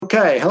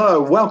Okay, hello.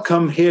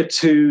 Welcome here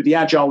to the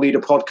Agile Leader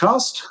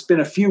podcast. It's been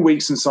a few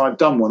weeks since I've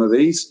done one of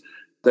these.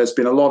 There's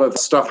been a lot of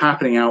stuff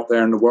happening out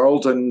there in the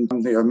world, and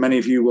many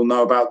of you will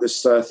know about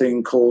this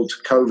thing called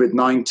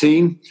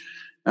COVID19.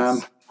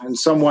 In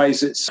some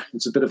ways, it's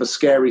a bit of a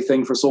scary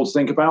thing for us all to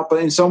think about,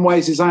 but in some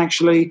ways, it's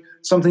actually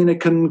something that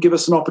can give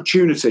us an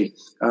opportunity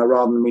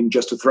rather than being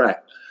just a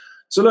threat.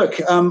 So look,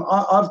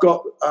 I've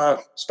got a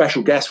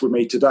special guest with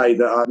me today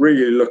that I'm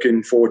really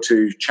looking forward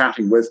to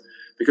chatting with,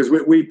 because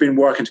we've been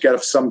working together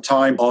for some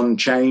time on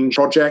change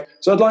project.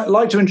 So I'd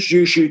like to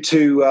introduce you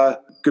to a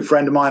good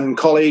friend of mine and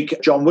colleague,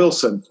 John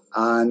Wilson.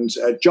 And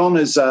John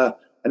is an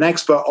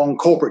expert on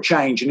corporate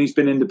change, and he's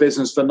been in the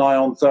business for nigh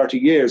on 30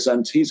 years.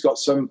 And he's got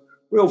some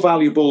real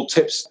valuable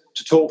tips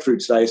to talk through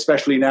today,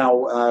 especially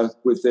now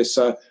with this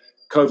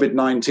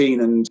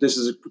COVID-19. And this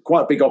is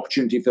quite a big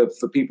opportunity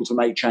for people to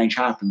make change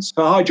happen.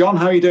 So hi, John.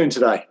 How are you doing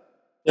today?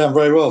 Yeah, I'm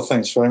very well.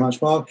 Thanks very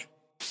much, Mark.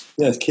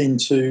 Yeah, keen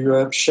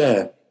to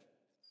share.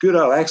 Good.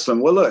 Oh,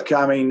 excellent. Well, look,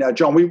 I mean,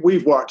 John,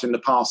 we've worked in the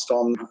past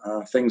on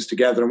things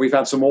together, and we've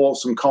had some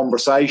awesome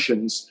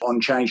conversations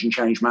on change and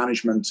change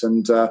management.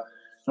 And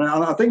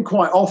I think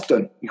quite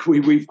often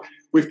we've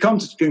come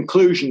to the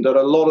conclusion that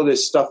a lot of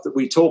this stuff that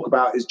we talk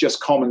about is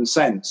just common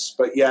sense,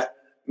 but yet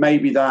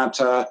maybe that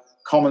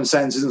common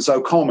sense isn't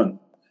so common.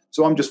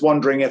 So I'm just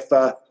wondering if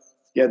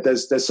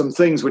there's some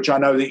things which I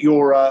know that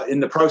you're in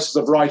the process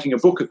of writing a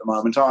book at the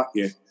moment, aren't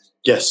you?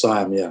 Yes,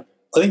 I am. Yeah.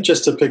 I think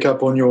just to pick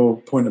up on your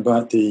point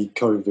about the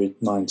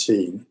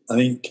COVID-19, I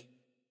think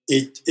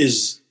it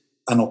is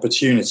an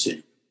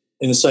opportunity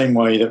in the same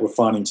way that we're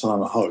finding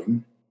time at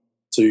home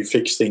to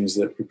fix things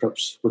that we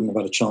perhaps wouldn't have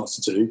had a chance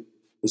to do.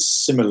 But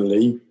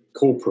similarly,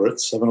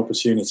 corporates have an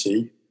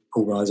opportunity,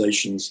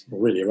 organisations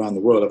really around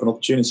the world have an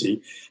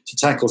opportunity to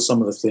tackle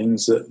some of the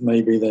things that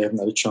maybe they haven't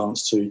had a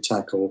chance to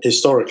tackle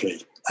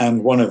historically.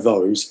 And one of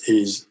those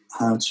is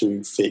how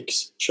to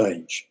fix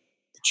change,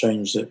 the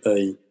change that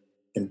they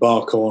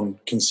embark on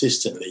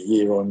consistently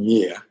year on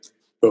year,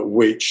 but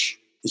which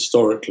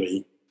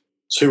historically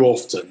too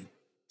often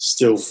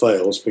still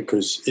fails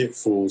because it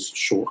falls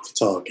short of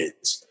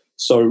targets.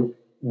 So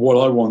what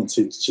I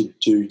wanted to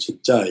do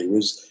today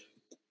was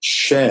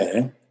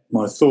share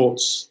my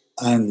thoughts,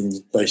 and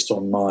based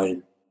on my,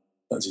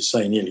 as you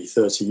say, nearly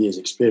 30 years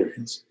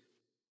experience,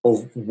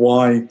 of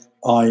why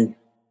I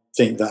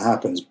think that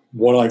happens,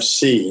 what I've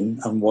seen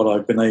and what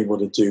I've been able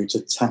to do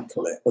to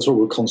tackle it. That's what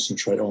we'll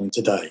concentrate on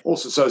today.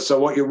 Also, so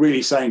what you're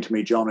really saying to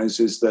me, John, is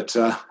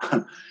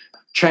that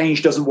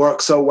change doesn't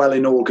work so well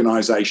in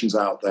organisations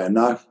out there,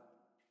 no?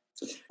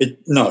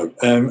 No,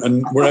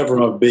 and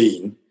wherever I've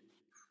been,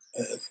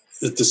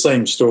 it's the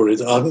same story.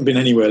 I haven't been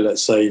anywhere,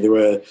 let's say,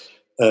 where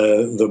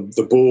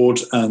the board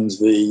and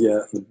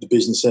the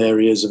business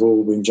areas have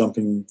all been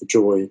jumping for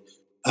joy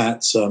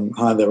at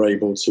how they're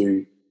able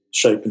to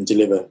shape and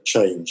deliver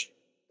change.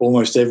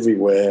 Almost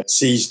everywhere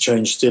sees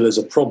change still as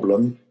a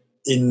problem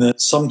in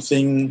that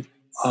something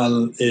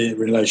in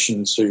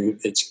relation to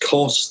its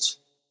cost,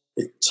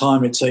 the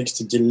time it takes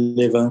to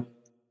deliver,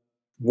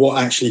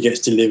 what actually gets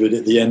delivered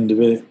at the end of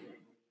it,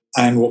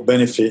 and what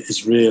benefit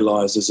is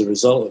realised as a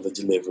result of the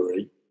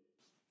delivery.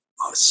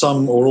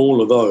 Some or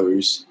all of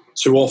those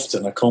too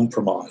often are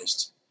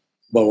compromised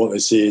by what they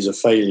see as a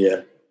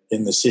failure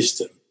in the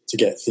system to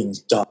get things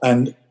done.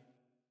 And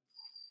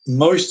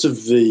most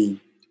of the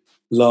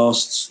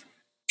last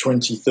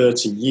 20,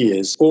 30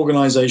 years,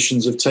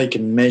 organisations have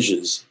taken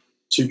measures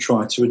to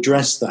try to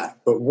address that.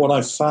 But what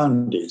I've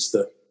found is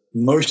that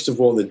most of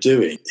what they're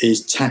doing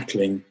is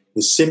tackling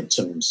the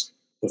symptoms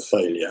of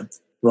failure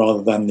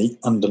rather than the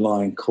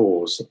underlying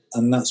cause.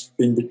 And that's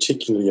been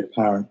particularly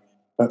apparent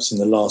perhaps in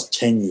the last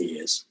 10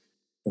 years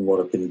in what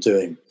I've been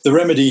doing. The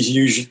remedies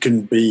usually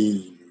can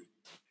be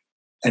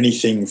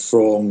anything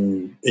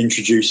from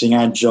introducing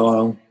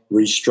agile,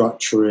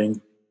 restructuring,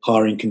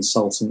 hiring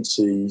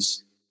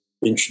consultancies,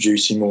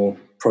 introducing more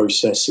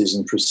processes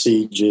and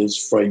procedures,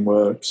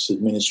 frameworks,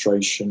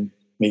 administration,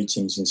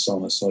 meetings, and so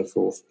on and so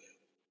forth.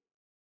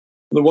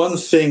 The one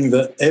thing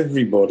that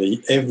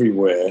everybody,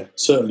 everywhere,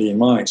 certainly in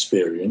my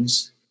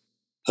experience,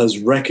 has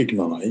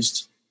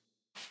recognised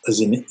as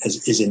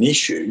an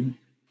issue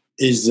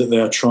is that they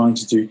are trying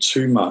to do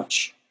too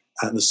much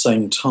at the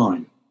same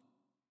time.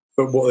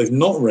 But what they've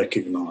not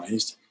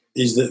recognised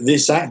is that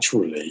this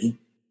actually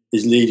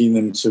is leading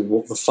them to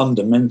what the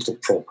fundamental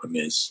problem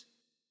is.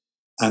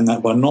 And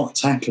that by not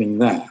tackling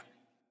that,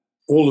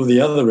 all of the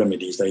other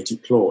remedies they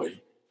deploy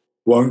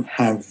won't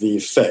have the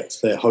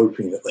effect they're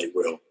hoping that they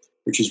will,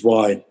 which is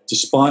why,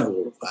 despite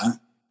all of that,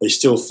 they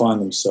still find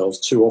themselves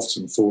too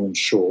often falling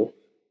short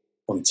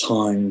on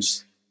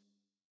times,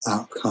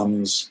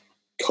 outcomes,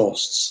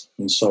 costs,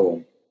 and so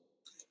on.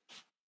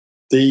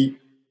 The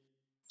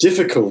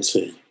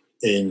difficulty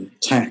in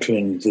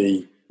tackling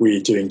the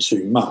we're doing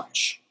too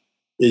much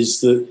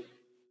is that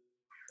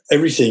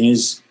everything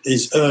is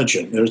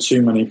urgent. There are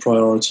too many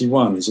priority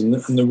ones. And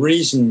the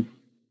reason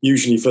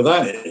usually for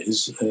that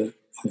is, and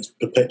it's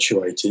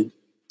perpetuated,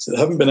 so they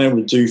haven't been able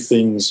to do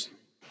things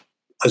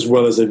as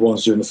well as they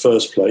wanted to do in the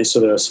first place, so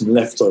there are some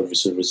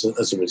leftovers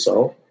as a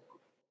result.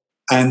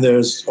 and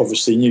there's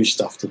obviously new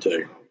stuff to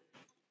do.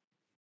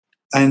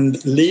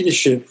 And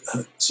leadership,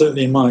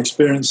 certainly in my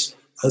experience,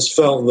 has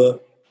felt that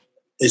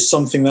it's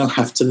something they'll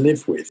have to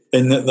live with,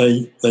 in that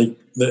the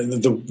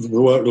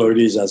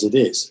workload is as it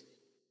is.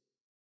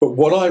 But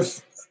what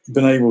I've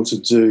been able to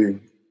do,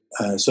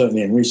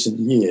 certainly in recent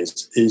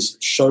years, is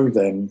show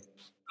them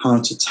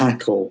how to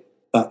tackle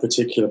that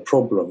particular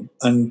problem.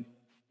 And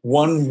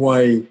one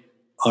way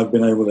I've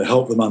been able to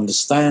help them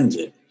understand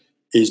it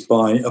is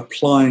by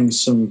applying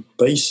some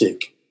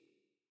basic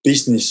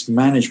business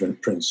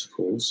management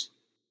principles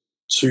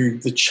to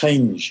the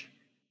change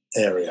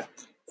area.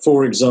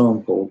 For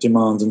example,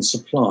 demand and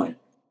supply.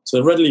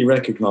 So readily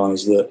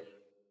recognise that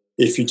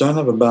if you don't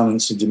have a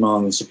balance of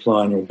demand and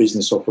supply in your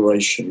business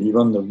operation, you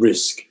run the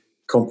risk of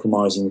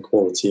compromising the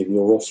quality of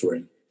your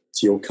offering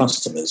to your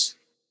customers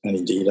and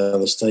indeed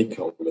other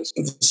stakeholders.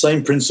 But the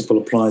same principle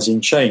applies in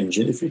change.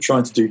 If you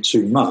try to do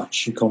too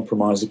much, you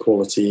compromise the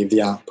quality of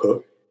the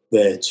output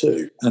there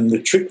too. And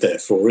the trick,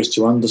 therefore, is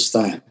to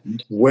understand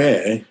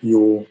where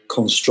your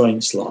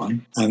constraints lie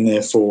and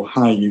therefore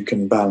how you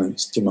can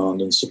balance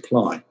demand and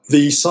supply.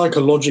 The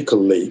psychological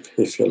leap,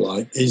 if you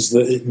like, is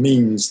that it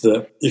means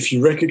that if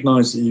you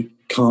recognise that you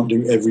can't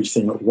do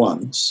everything at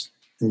once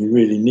and you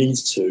really need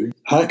to,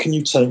 how can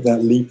you take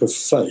that leap of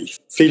faith,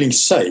 feeling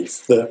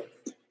safe that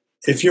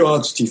if you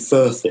are to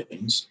defer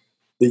things,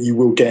 that you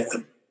will get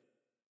them?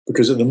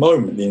 Because at the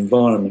moment, the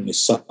environment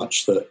is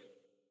such that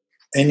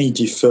any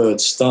deferred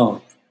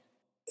start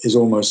is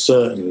almost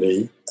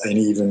certainly an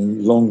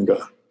even longer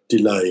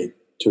delay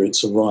to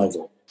its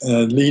arrival.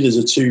 Leaders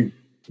are too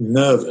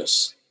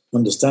nervous,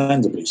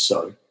 understandably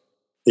so,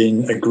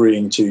 in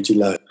agreeing to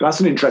delay. That's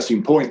an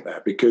interesting point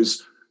there,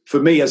 because for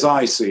me, as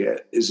I see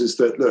it, is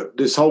that, look,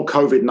 this whole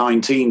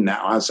COVID-19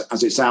 now, as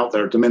it's out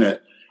there at the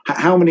minute,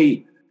 how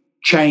many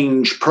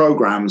change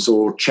programs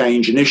or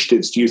change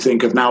initiatives do you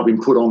think have now been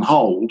put on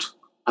hold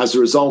as a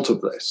result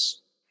of this?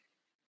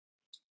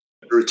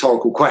 A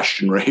rhetorical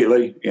question,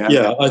 really.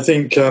 Yeah, I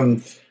think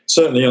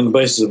certainly on the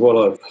basis of what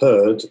I've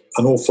heard,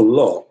 an awful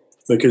lot,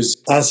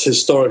 because as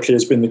historically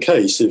has been the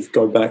case, if you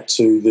go back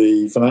to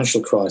the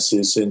financial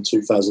crisis in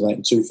 2008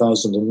 and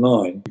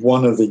 2009,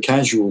 one of the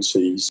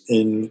casualties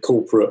in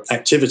corporate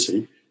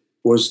activity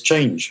was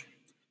change,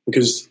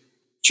 because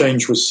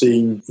change was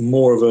seen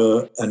more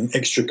of an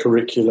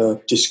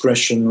extracurricular,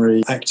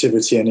 discretionary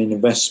activity and an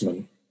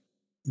investment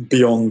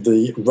beyond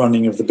the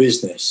running of the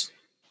business.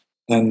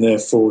 And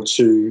therefore,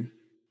 to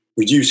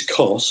reduce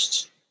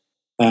costs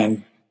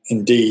and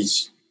indeed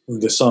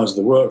the size of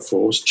the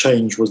workforce,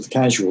 change was the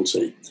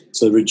casualty.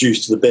 So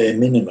reduced to the bare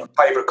minimum.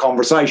 Favourite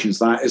conversations,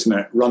 that, isn't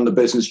it? Run the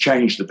business,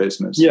 change the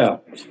business. Yeah,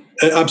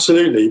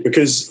 absolutely,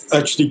 because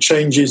actually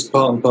change is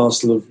part and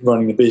parcel of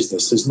running the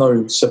business. There's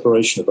no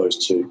separation of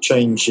those two.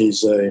 Change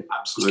is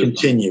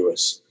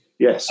continuous.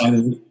 Yes.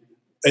 And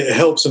it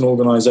helps an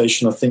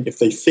organisation, I think, if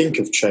they think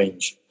of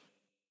change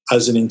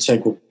as an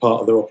integral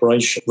part of their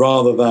operation,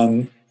 rather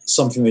than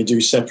something they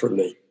do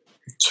separately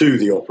to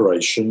the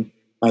operation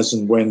as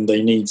and when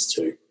they need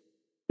to.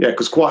 Yeah,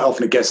 because quite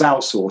often it gets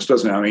outsourced,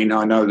 doesn't it? I mean,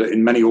 I know that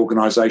in many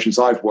organisations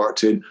I've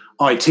worked in,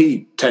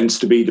 IT tends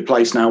to be the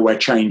place now where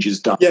change is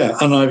done. Yeah,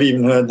 and I've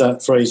even heard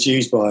that phrase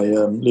used by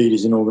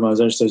leaders in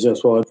organisations.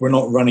 That's why we're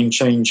not running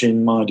change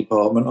in my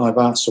department. I've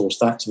outsourced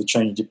that to the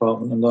change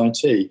department and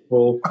IT.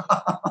 Well,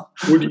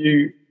 would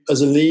you,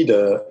 as a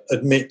leader,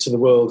 admit to the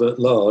world at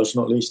large,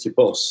 not least your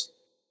boss,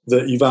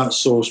 that you've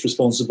outsourced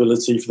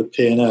responsibility for the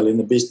P&L in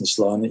the business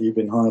line that you've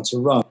been hired to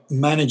run?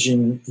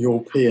 Managing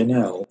your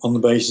P&L on the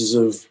basis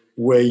of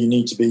where you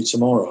need to be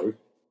tomorrow,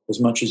 as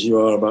much as you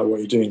are about what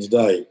you're doing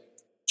today,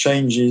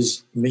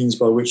 changes means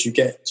by which you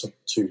get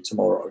to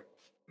tomorrow.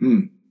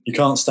 You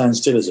can't stand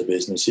still as a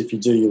business. If you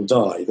do, you'll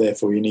die.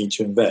 Therefore, you need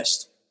to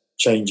invest.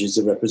 Change is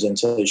the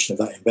representation of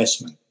that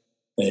investment.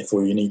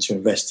 Therefore, you need to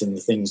invest in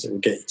the things that will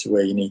get you to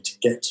where you need to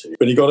get to.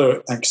 But you've got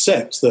to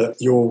accept that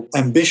your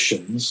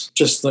ambitions,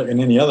 just like in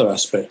any other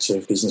aspect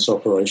of business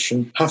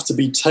operation, have to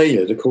be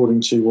tailored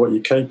according to what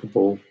you're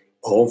capable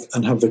of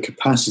and have the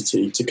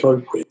capacity to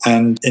cope with.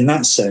 And in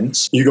that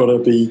sense, you've got to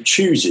be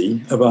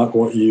choosy about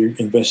what you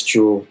invest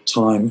your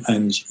time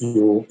and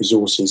your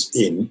resources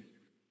in.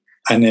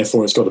 And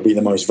therefore, it's got to be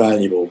the most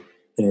valuable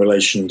in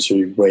relation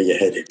to where you're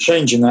headed.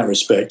 Change in that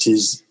respect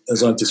is,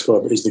 as I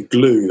describe it, is the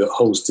glue that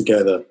holds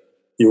together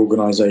the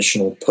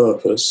organisational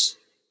purpose,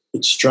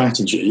 its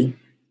strategy,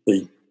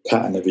 the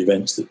pattern of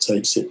events that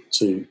takes it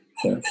to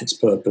its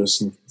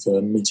purpose and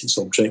to meet its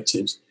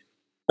objectives,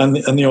 and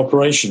the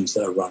operations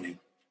that are running.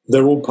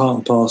 They're all part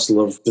and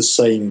parcel of the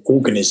same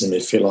organism,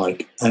 if you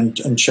like,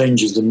 and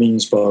change is the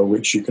means by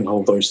which you can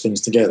hold those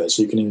things together.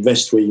 So you can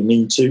invest where you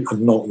need to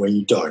and not where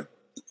you don't.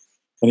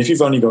 And if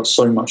you've only got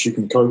so much you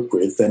can cope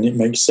with, then it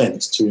makes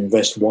sense to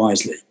invest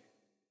wisely.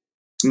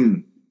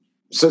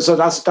 So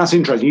that's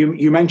interesting.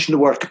 You mentioned the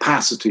word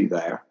capacity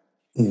there.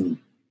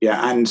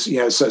 Yeah, and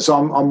so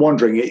I'm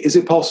wondering, is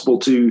it possible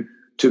to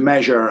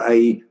measure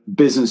a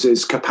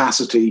business's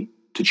capacity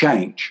to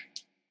change?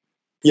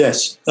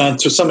 Yes, and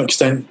to some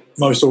extent,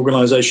 most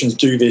organisations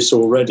do this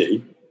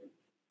already.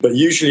 But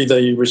usually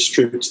they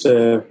restrict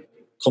their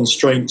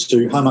constraint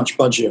to how much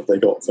budget have they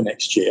got for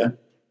next year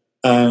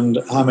and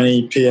how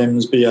many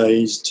PMs,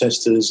 BAs,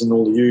 testers and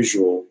all the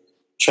usual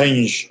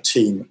change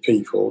team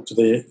people do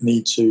they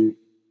need to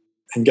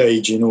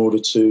engage in order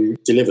to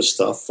deliver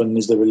stuff, and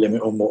is there a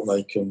limit on what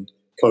they can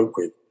cope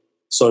with?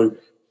 So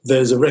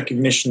there's a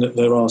recognition that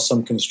there are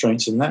some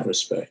constraints in that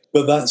respect.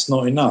 But that's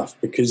not enough,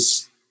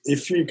 because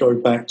if you go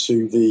back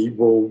to the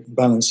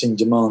balancing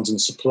demand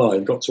and supply,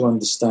 you've got to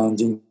understand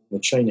in the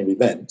chain of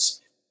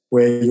events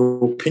where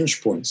your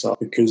pinch points are,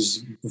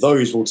 because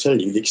those will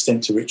tell you the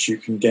extent to which you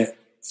can get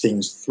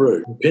things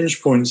through.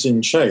 Pinch points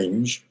in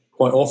change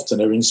quite often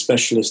are in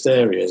specialist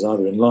areas,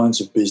 either in lines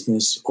of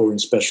business or in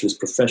specialist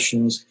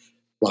professions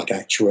like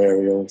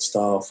actuarial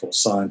staff or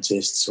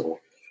scientists or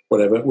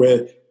whatever,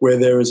 where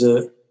there is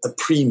a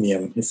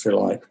premium, if you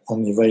like,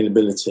 on the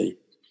availability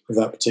of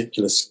that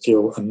particular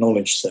skill and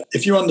knowledge set.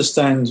 If you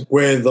understand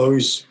where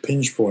those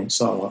pinch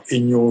points are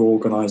in your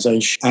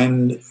organisation,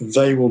 and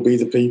they will be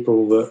the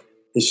people that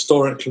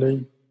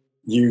historically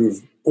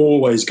you've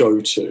always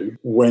go to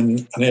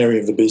when an area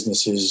of the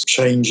business is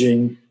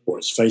changing or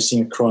it's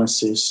facing a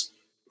crisis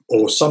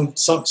or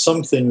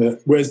something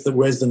that where's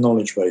the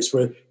knowledge base?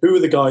 Who are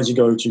the guys you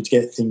go to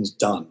get things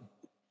done?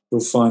 You'll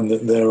find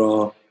that there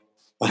are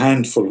a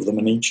handful of them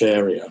in each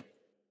area,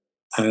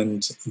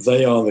 and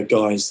they are the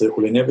guys that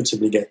will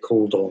inevitably get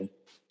called on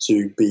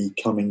to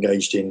become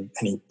engaged in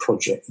any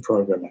project and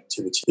program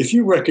activity. If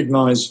you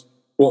recognise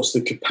what's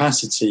the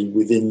capacity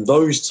within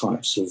those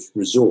types of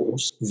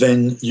resource,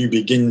 then you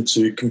begin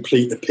to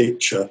complete the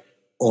picture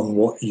on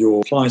what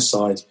your supply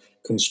side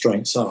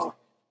constraints are.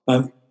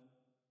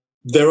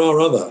 There are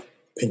other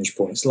pinch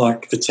points,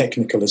 like the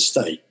technical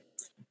estate.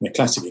 And a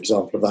classic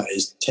example of that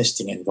is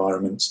testing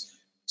environments.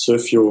 So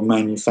if you're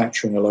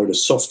manufacturing a load of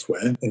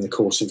software in the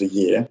course of a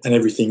year and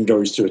everything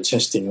goes through a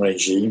testing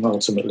regime,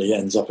 ultimately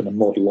ends up in a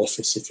model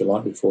office, if you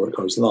like, before it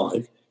goes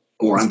live.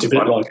 Or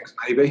antibiotics,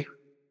 maybe.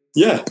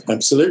 Yeah,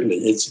 absolutely.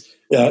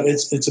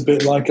 It's a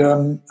bit like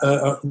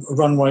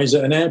runways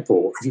at an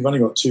airport. If you've only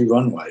got 2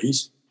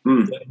 runways,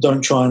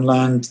 don't try and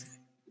land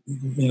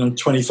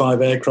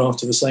 25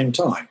 aircraft at the same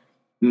time.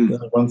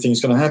 One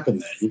thing's going to happen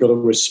there. You've got to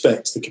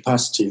respect the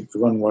capacity that the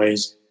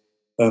runways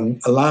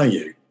allow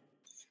you.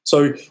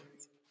 So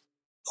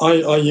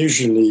I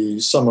usually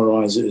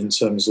summarise it in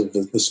terms of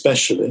the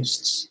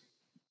specialists,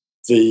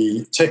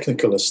 the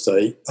technical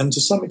estate, and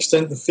to some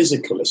extent the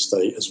physical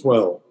estate as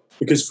well.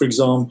 Because, for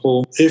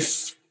example,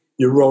 if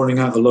you're rolling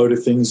out a load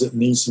of things that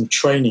need some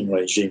training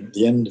regime at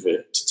the end of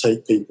it to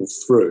take people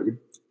through,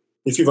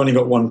 if you've only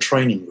got one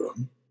training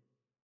room,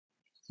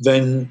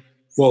 then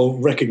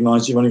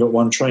recognise you've only got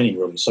one training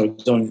room, so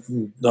don't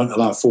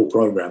allow 4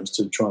 programs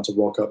to try to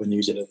walk up and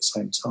use it at the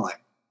same time.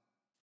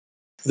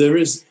 There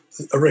is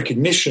a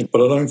recognition, but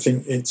I don't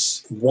think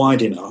it's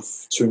wide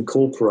enough to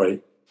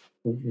incorporate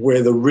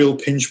where the real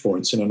pinch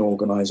points in an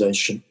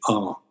organisation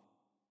are.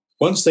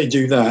 Once they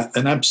do that,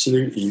 then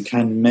absolutely you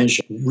can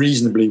measure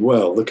reasonably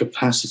well the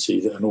capacity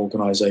that an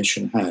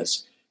organisation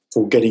has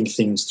for getting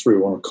things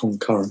through on a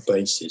concurrent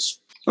basis.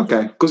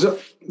 Okay, because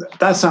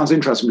that sounds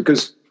interesting,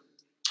 because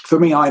for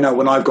me, I know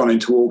when I've gone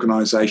into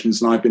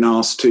organisations and I've been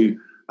asked to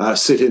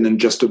sit in and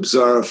just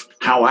observe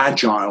how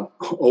agile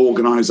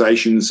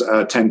organisations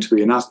tend to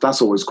be, and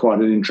that's always quite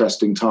an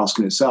interesting task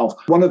in itself.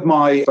 One of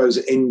my, I suppose,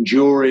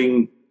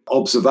 enduring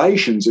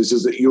observations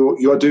is that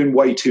you're doing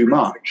way too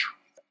much.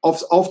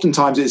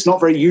 Oftentimes, it's not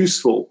very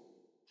useful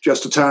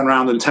just to turn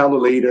around and tell the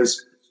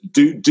leaders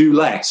do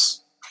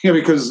less,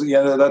 because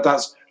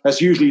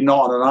that's usually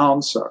not an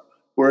answer.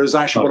 Whereas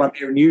actually, what I'm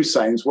hearing you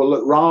saying is, well,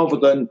 look, rather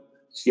than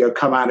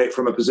come at it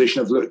from a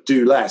position of look,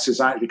 do less, it's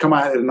actually come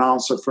at it an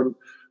answer from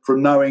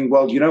knowing,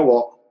 well, you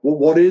know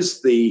what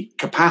is the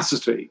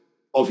capacity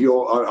of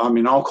your,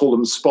 I'll call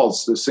them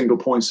SPODs, the single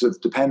points of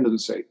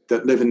dependency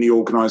that live in the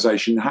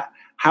organisation.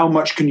 How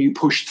much can you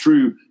push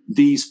through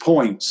these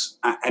points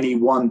at any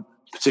one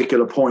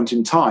particular point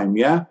in time?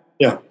 Yeah,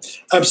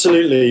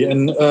 absolutely.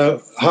 And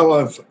how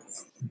I've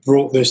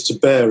brought this to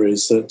bear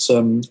is that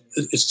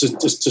it's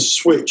just to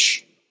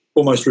switch,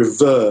 almost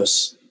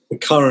reverse the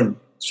current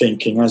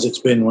thinking as it's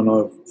been when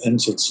I've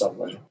entered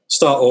somewhere.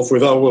 Start off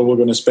with, we're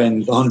going to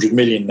spend 100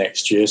 million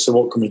next year, so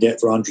what can we get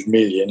for 100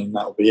 million, and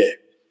that'll be it.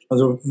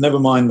 Never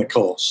mind the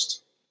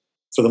cost.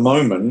 For the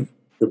moment,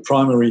 your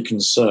primary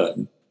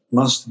concern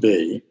must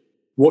be,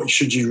 what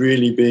should you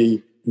really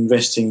be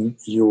investing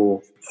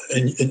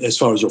as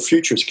far as your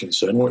future is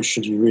concerned, what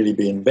should you really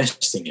be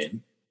investing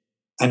in,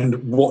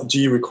 and what do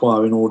you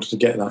require in order to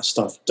get that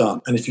stuff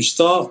done? And if you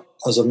start,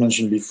 as I've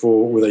mentioned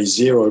before, with a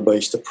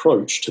zero-based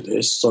approach to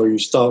this, so you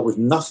start with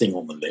nothing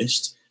on the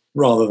list,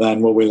 rather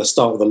than, we'll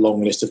start with a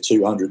long list of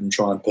 200 and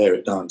try and pare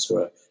it down to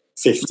a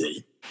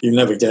 50, you'll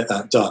never get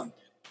that done.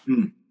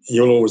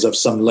 You'll always have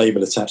some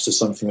label attached to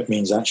something that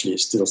means actually it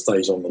still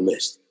stays on the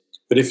list.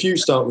 But if you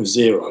start with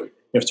 0, you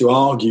have to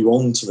argue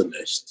onto the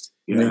list.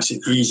 It makes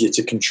it easier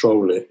to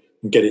control it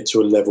and get it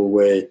to a level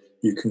where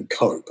you can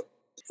cope.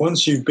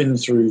 Once you've been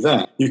through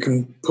that, you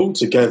can pull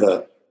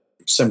together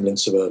a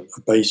semblance of a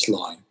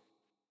baseline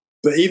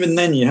But even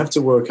then, you have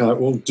to work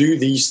out, well, do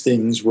these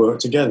things work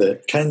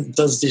together?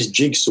 Does this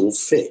jigsaw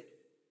fit?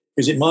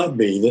 Because it might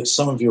be that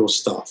some of your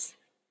stuff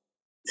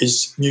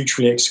is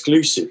mutually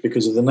exclusive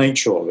because of the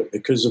nature of it,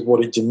 because of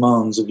what it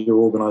demands of your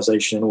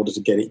organisation in order to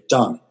get it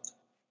done. And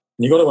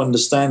you've got to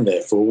understand,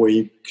 therefore, where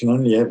you can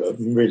only ever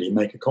really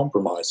make a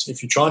compromise.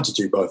 If you try to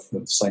do both of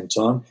them at the same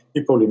time,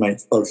 you probably make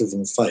both of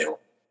them fail.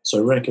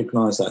 So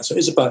recognise that. So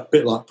it's a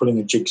bit like putting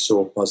a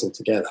jigsaw puzzle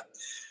together.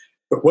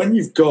 But when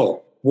you've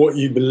got what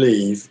you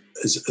believe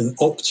is an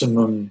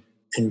optimum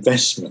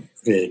investment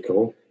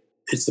vehicle,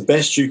 it's the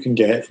best you can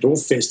get. It all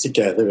fits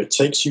together. It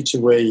takes you to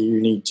where you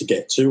need to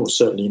get to, or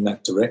certainly in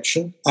that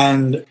direction.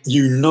 And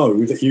you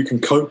know that you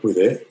can cope with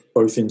it,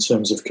 both in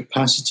terms of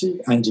capacity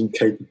and in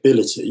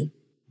capability.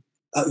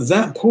 At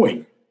that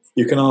point,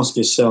 you can ask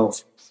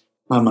yourself,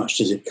 how much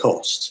does it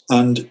cost?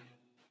 And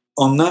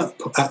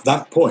at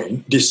that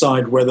point,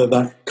 decide whether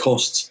that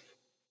cost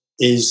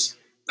is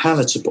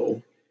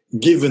palatable,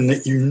 given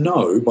that you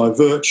know, by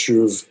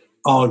virtue of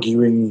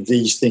arguing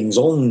these things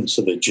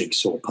onto the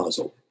jigsaw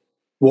puzzle,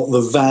 what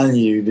the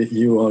value that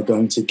you are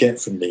going to get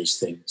from these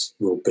things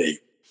will be.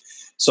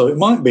 So it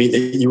might be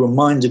that you were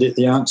minded at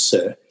the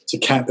outset to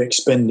cap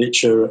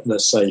expenditure at,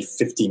 let's say,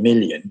 50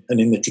 million.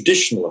 And in the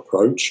traditional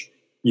approach,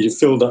 you'd have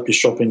filled up your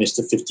shopping list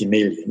to 50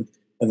 million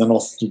and then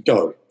off you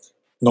go,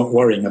 not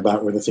worrying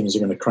about whether things are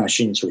going to crash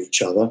into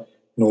each other,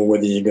 nor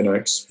whether you're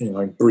going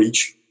to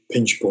breach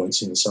pinch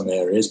points in some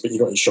areas, but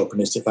you've got your shopping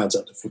list, it adds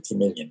up to 50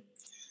 million.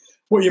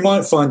 What you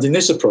might find in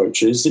this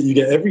approach is that you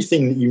get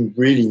everything that you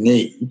really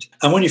need,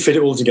 and when you fit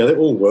it all together, it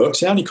all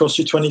works. It only costs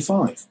you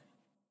 25.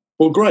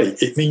 Well,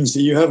 great. It means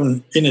that you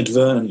haven't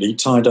inadvertently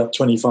tied up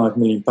 £25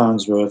 million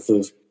worth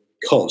of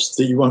cost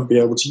that you won't be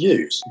able to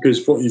use,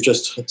 because what you've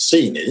just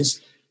seen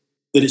is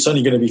that it's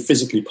only going to be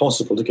physically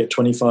possible to get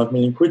 25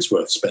 million quid's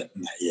worth spent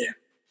in that year.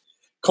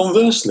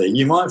 Conversely,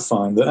 you might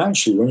find that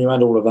actually when you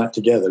add all of that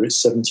together, it's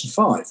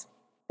 75.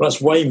 Well,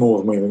 that's way more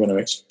than we were going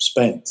to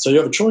spend. So you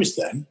have a choice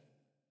then.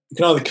 You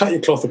can either cut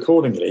your cloth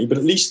accordingly, but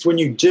at least when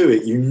you do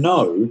it, you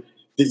know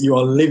that you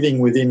are living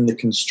within the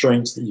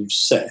constraints that you've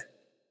set.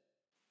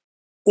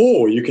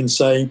 Or you can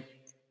say,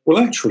 well,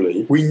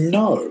 actually, we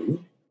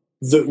know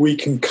that we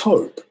can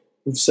cope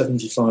with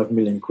 75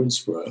 million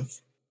quid's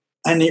worth,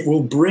 and it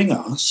will bring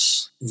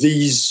us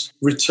these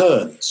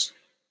returns.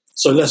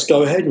 So let's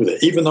go ahead with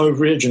it. Even though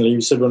originally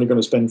we said we're only going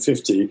to spend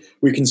 50,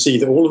 we can see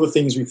that all of the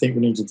things we think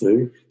we need to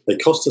do, they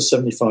cost us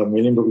 75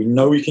 million, but we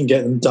know we can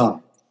get them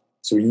done.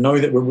 So we know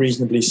that we're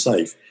reasonably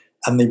safe,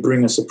 and they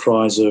bring us a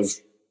prize of,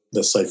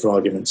 let's say for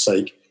argument's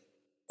sake,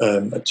 a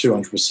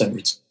 200%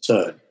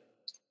 return.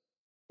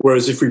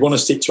 Whereas if we want to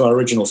stick to our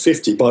original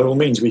 50, by all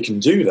means we can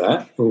do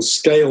that. We'll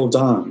scale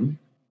down.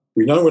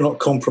 We know we're not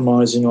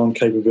compromising on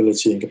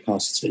capability and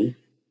capacity,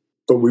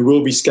 but we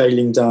will be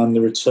scaling down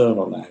the return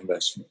on that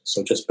investment.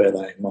 So just bear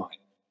that in mind.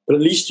 But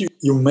at least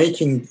you're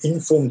making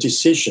informed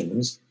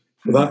decisions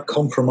without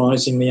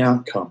compromising the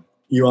outcome.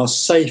 You are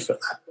safe at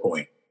that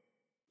point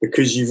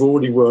because you've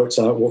already worked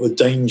out what the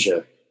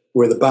danger,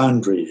 where the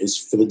boundary is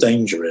for the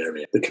danger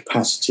area, the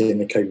capacity and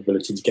the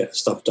capability to get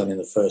stuff done in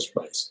the first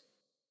place.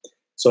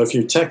 So if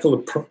you tackle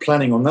the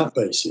planning on that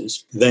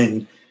basis,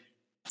 then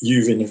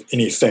you've in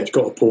effect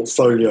got a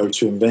portfolio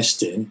to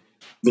invest in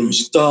that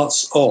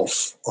starts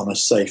off on a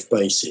safe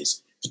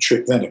basis. The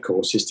trick then, of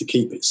course, is to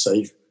keep it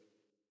safe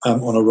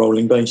on a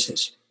rolling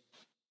basis.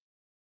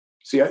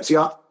 See,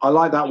 I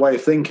like that way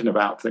of thinking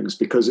about things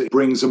because it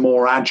brings a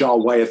more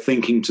agile way of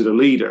thinking to the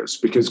leaders,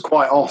 because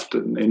quite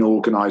often in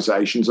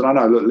organisations, and I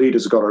know that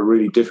leaders have got a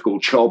really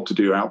difficult job to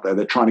do out there,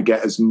 they're trying to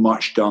get as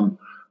much done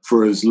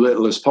for as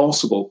little as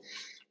possible.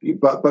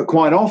 But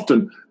quite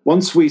often,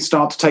 once we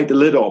start to take the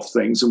lid off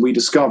things and we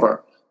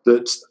discover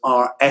that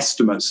our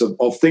estimates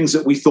of things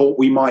that we thought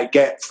we might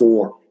get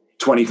for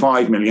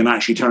 25 million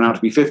actually turn out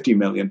to be 50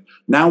 million,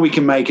 now we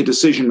can make a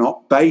decision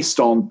not based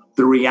on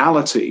the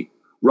reality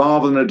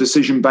rather than a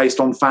decision based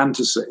on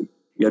fantasy,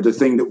 the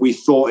thing that we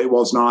thought it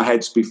was in our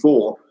heads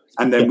before,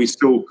 and then we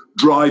still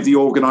drive the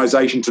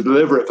organisation to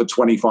deliver it for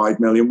 25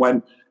 million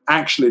when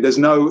actually there's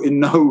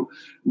no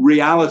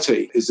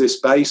reality is this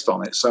based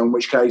on it. So in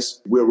which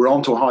case we're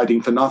onto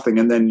hiding for nothing,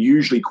 and then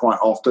usually quite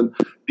often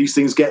these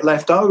things get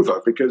left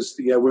over because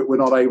we're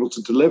not able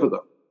to deliver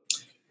them.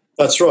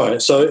 That's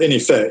right. So in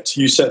effect,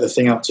 you set the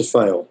thing up to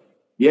fail.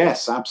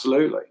 Yes,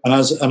 absolutely. And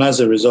as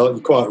a result,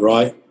 you're quite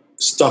right.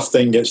 Stuff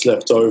then gets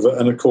left over,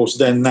 and of course,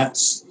 then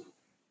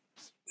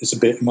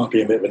it might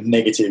be a bit of a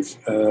negative,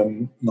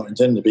 not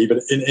intended to be,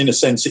 but in a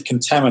sense, it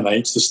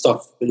contaminates the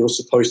stuff that you're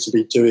supposed to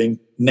be doing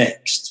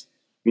next.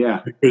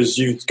 Yeah, because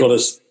you've got to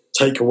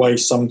take away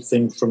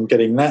something from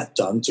getting that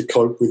done to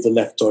cope with the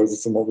leftover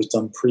from what was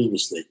done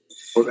previously.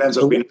 Well, it ends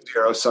up being a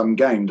zero-sum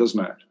game, doesn't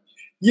it?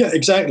 Yeah,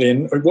 exactly.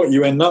 And what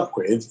you end up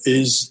with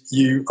is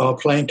you are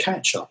playing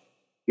catch-up.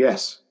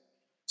 Yes.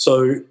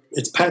 So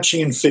it's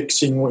patching and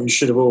fixing what you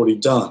should have already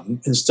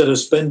done instead of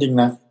spending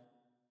that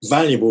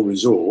valuable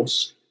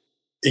resource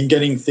in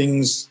getting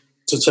things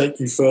to take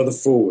you further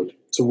forward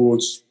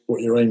towards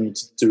what you're aiming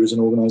to do as an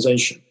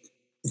organisation.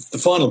 the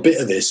final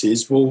bit of this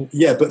is, well,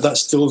 yeah, but that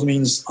still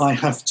means I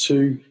have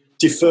to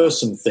defer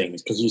some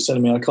things because you're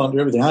telling me I can't do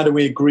everything. How do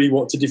we agree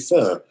what to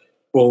defer?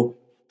 Well,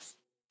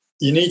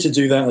 you need to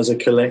do that as a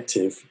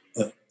collective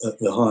at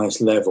the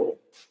highest level,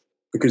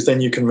 because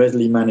then you can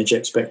readily manage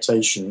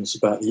expectations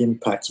about the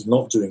impact of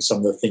not doing some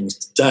of the things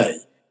today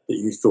that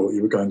you thought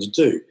you were going to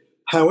do.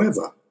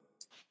 However,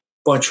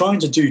 by trying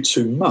to do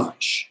too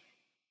much,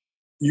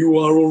 you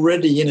are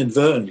already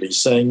inadvertently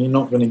saying you're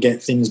not going to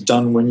get things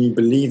done when you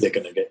believe they're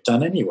going to get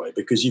done anyway,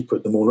 because you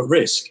put them all at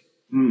risk,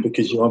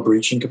 because you are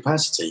breaching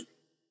capacity.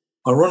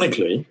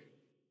 Ironically,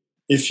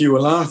 if you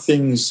allow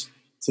things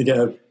to get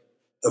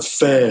a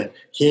fair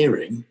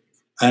hearing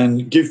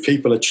and give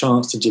people a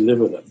chance to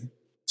deliver them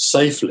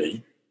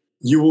safely,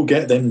 you will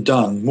get them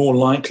done more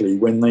likely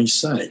when they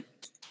say.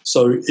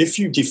 So if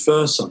you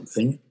defer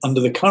something under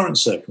the current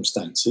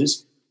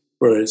circumstances,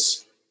 where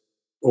it's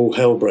all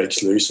hell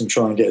breaks loose and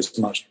try and get as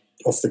much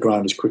off the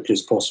ground as quickly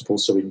as possible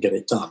so we can get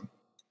it done,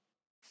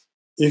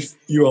 if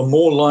you are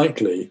more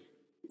likely,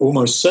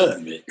 almost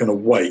certainly, going to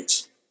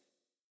wait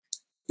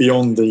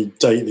beyond the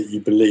date that you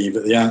believe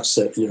at the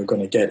outset that you're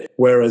going to get it.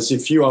 Whereas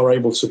if you are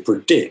able to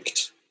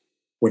predict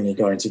when you're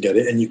going to get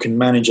it and you can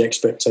manage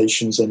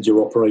expectations and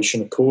your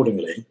operation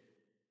accordingly,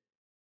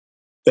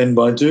 then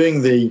by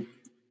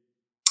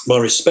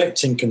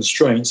respecting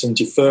constraints and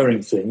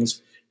deferring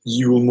things,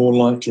 you will more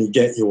likely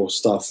get your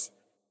stuff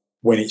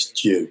when it's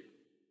due,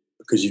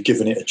 because you've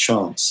given it a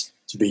chance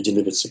to be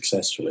delivered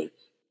successfully.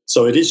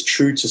 So it is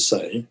true to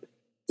say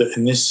that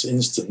in this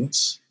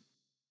instance,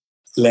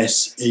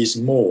 less is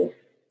more.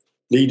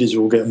 Leaders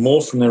will get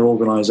more from their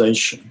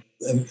organisation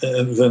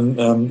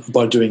than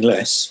by doing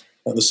less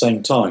at the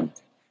same time.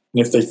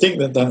 And if they think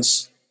that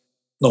that's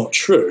not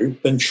true,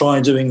 then try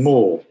doing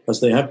more,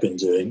 as they have been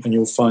doing, and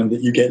you'll find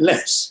that you get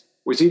less.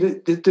 We see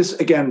that this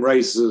again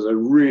raises a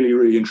really,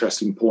 really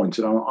interesting point,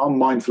 and I'm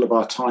mindful of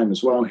our time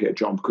as well here,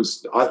 John,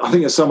 because I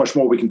think there's so much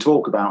more we can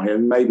talk about here,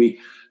 and maybe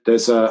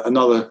there's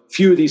another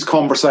few of these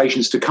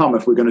conversations to come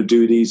if we're going to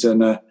do these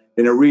in a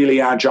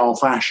really agile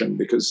fashion,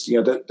 because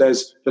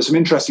there's some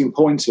interesting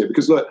points here.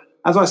 Because look,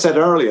 as I said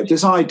earlier,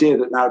 this idea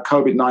that now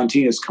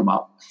COVID-19 has come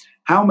up,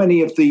 how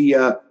many of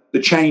the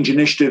change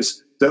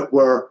initiatives that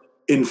were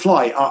in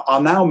flight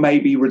are now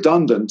maybe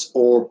redundant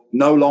or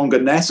no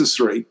longer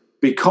necessary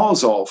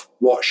because of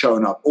what's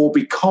shown up, or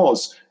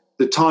because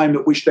the time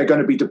at which they're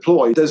going to be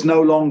deployed, there's no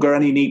longer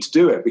any need to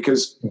do it.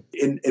 Because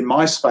in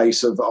my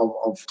space of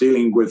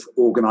dealing with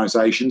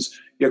organizations,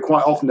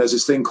 quite often there's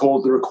this thing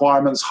called the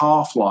requirements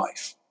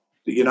half-life.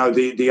 The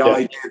idea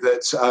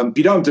that if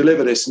you don't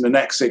deliver this in the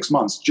next 6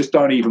 months, just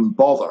don't even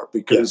bother,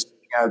 because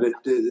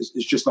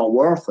it's just not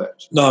worth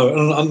it.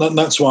 No, and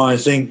that's why I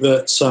think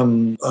that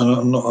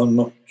I'm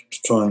not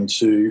trying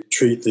to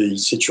treat the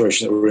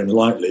situation that we're in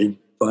lightly.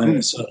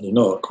 But certainly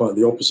not. Quite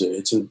the opposite.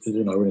 It's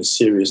we're in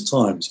serious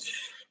times.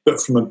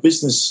 But from a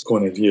business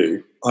point of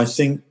view, I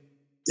think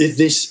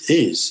this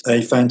is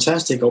a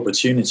fantastic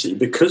opportunity,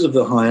 because of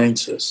the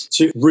hiatus,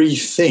 to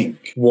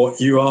rethink what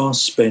you are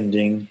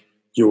spending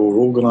your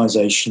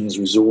organisation's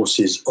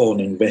resources on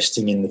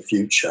investing in the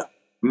future.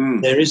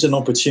 There is an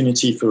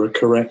opportunity for a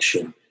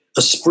correction,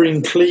 a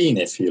spring clean,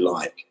 if you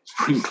like.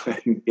 Spring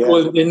clean, yeah.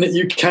 Well, in that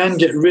you can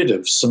get rid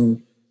of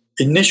some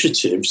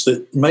initiatives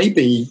that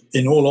maybe,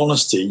 in all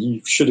honesty,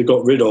 you should have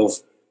got rid of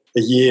a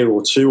year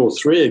or 2 or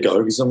 3 ago,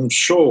 because I'm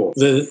sure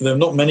there are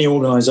not many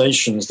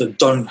organisations that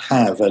don't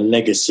have a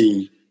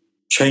legacy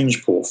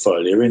change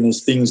portfolio, and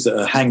there's things that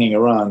are hanging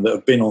around that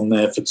have been on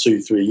there for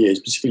 2-3 years,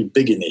 particularly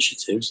big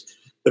initiatives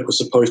that were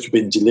supposed to have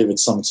been delivered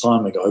some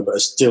time ago but are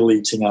still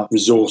eating up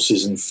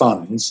resources and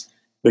funds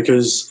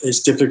because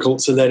it's difficult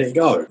to let it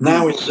go.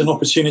 Now is an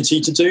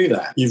opportunity to do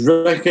that. You've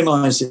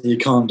recognised that you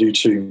can't do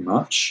too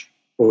much,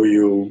 or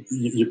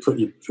you put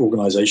your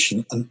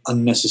organisation in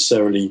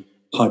unnecessarily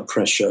high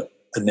pressure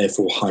and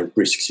therefore high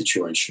risk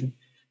situation.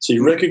 So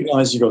you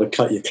recognise you've got to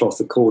cut your cloth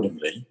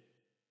accordingly.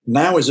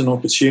 Now is an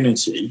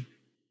opportunity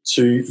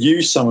to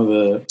use some of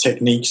the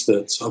techniques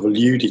that I've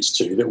alluded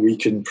to, that we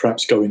can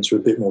perhaps go into a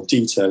bit more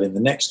detail in the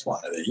next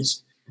one of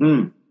these,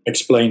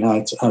 explain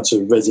how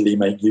to readily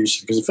make use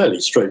of, because it's fairly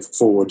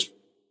straightforward,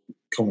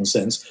 common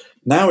sense.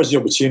 Now is the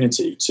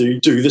opportunity to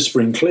do the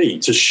spring clean,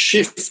 to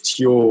shift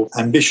your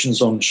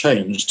ambitions on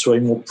change to a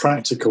more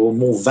practical,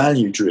 more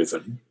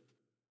value-driven,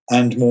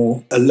 and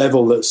more a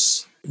level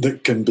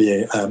that can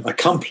be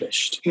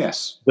accomplished.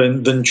 Yes.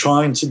 Than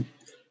trying to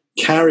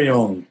carry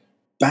on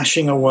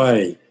bashing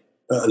away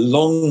a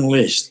long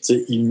list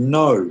that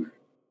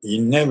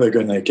you're never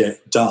going to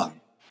get done,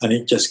 and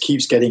it just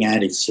keeps getting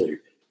added to.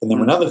 And then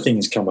when other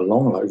things come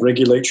along, like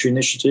regulatory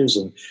initiatives,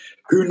 and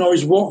who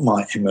knows what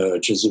might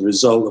emerge as a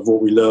result of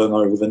what we learn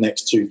over the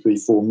next 2, 3,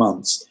 4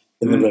 months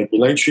in the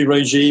regulatory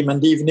regime,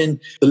 and even in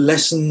the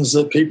lessons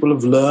that people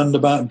have learned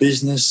about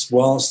business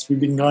whilst we've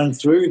been going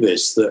through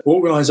this, that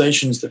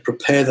organisations that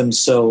prepare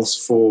themselves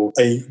for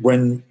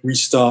when we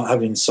start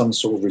having some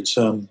sort of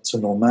return to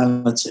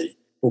normality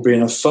will be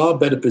in a far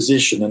better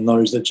position than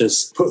those that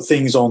just put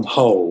things on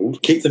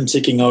hold, keep them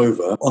ticking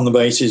over on the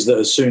basis that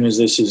as soon as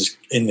this is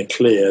in the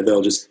clear,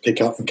 they'll just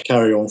pick up and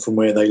carry on from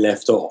where they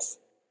left off.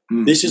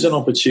 This is an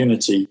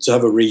opportunity to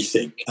have a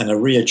rethink and a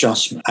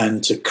readjustment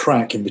and to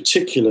crack, in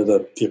particular,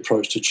 the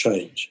approach to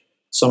change.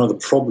 Some of the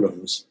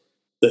problems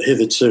that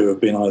hitherto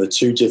have been either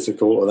too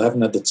difficult or they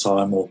haven't had the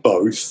time or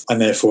both, and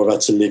therefore have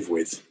had to live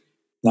with.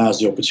 Now's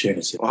the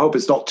opportunity. I hope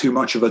it's not too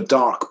much of a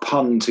dark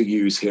pun to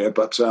use here,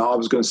 but I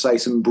was going to say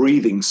some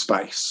breathing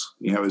space,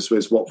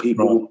 is what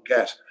people will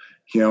get,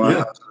 as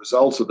a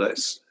result of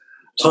this.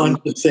 Time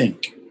to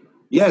think.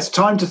 Yes,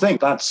 time to think.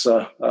 That's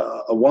a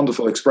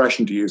wonderful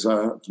expression to use.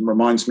 It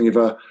reminds me of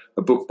a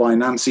book by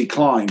Nancy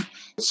Klein.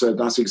 So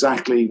that's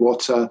exactly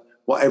what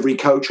every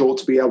coach ought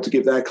to be able to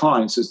give their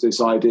clients, is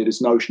this idea, this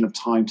notion of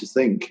time to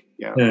think.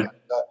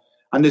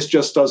 And this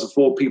just does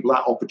afford people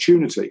that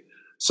opportunity.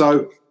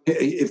 So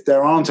if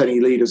there aren't any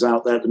leaders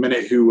out there at the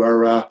minute who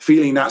are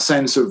feeling that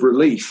sense of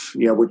relief,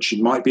 which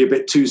might be a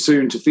bit too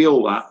soon to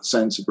feel that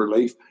sense of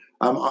relief,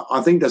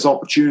 I think there's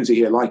opportunity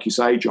here, like you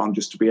say, John,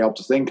 just to be able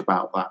to think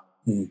about that.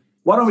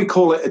 Why don't we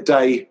call it a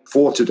day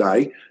for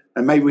today?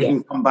 And maybe we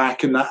can come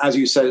back and, as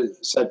you said,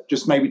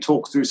 just maybe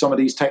talk through some of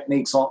these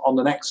techniques on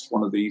the next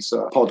one of these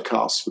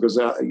podcasts. Because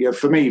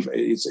for me,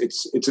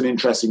 it's an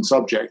interesting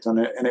subject, and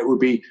it would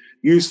be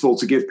useful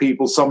to give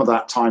people some of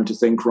that time to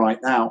think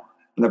right now,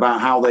 and about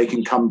how they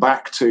can come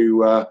back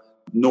to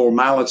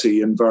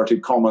normality,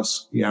 inverted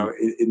commas,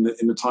 in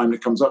the time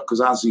that comes up. Because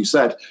as you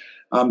said,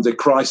 the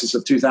crisis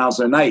of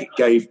 2008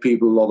 gave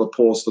people a lot of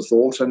pause for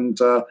thought, and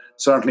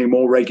certainly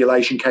more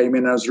regulation came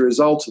in as a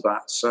result of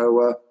that.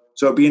 So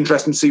it'll be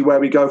interesting to see where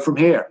we go from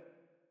here.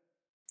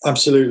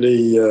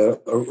 Absolutely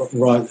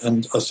right,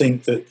 and I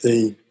think that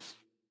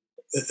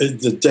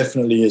there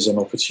definitely is an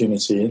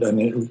opportunity,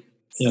 and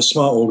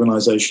smart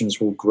organisations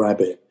will grab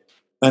it.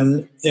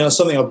 And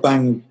something I've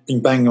been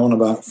banging on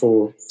about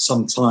for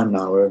some time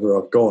now, wherever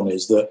I've gone,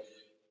 is that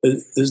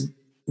there's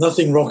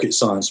nothing rocket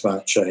science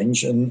about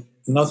change, and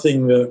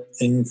nothing that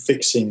in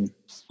fixing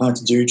how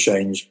to do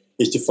change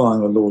is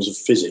defying the laws of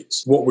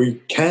physics. What we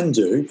can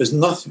do, there's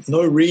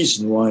no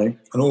reason why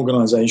an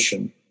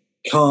organisation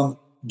can't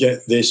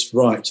get this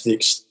right to the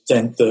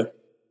extent that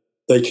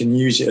they can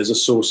use it as a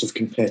source of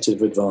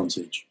competitive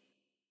advantage,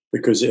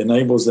 because it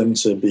enables them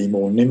to be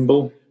more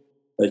nimble.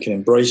 They can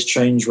embrace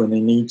change when they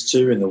need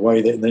to, in the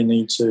way that they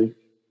need to,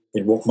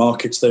 in what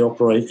markets they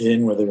operate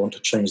in, whether they want to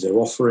change their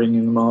offering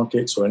in the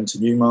markets or enter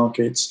new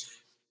markets,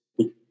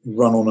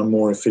 run on a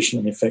more efficient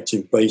and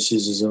effective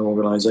basis as an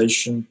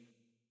organisation,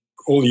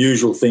 all the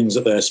usual things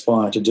that they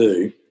aspire to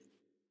do.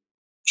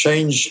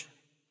 Change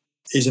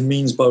is a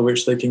means by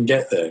which they can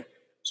get there.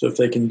 So if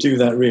they can do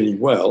that really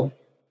well,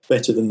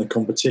 better than the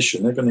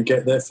competition, they're going to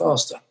get there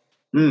faster.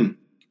 And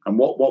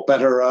what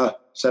better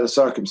set of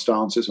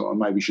circumstances, or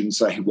maybe you shouldn't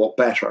say what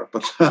better,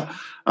 but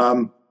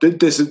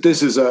this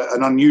is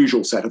an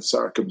unusual set of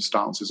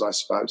circumstances, I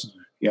suppose,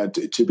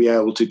 to be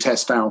able to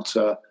test out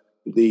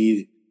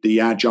the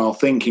agile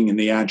thinking and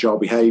the agile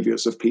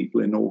behaviours of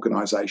people in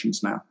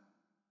organisations now.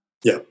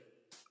 Yeah.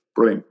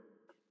 Brilliant.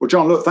 Well,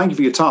 John, look, thank you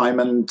for your time,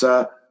 and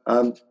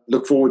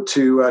look forward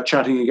to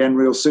chatting again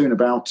real soon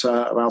about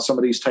some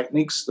of these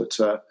techniques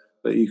that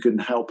you can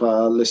help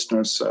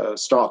listeners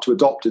start to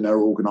adopt in their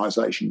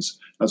organisations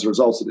as a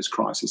result of this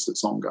crisis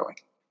that's ongoing.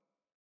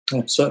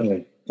 Yeah,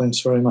 certainly. Thanks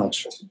very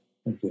much.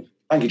 Thank you.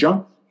 Thank you,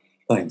 John.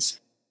 Thanks.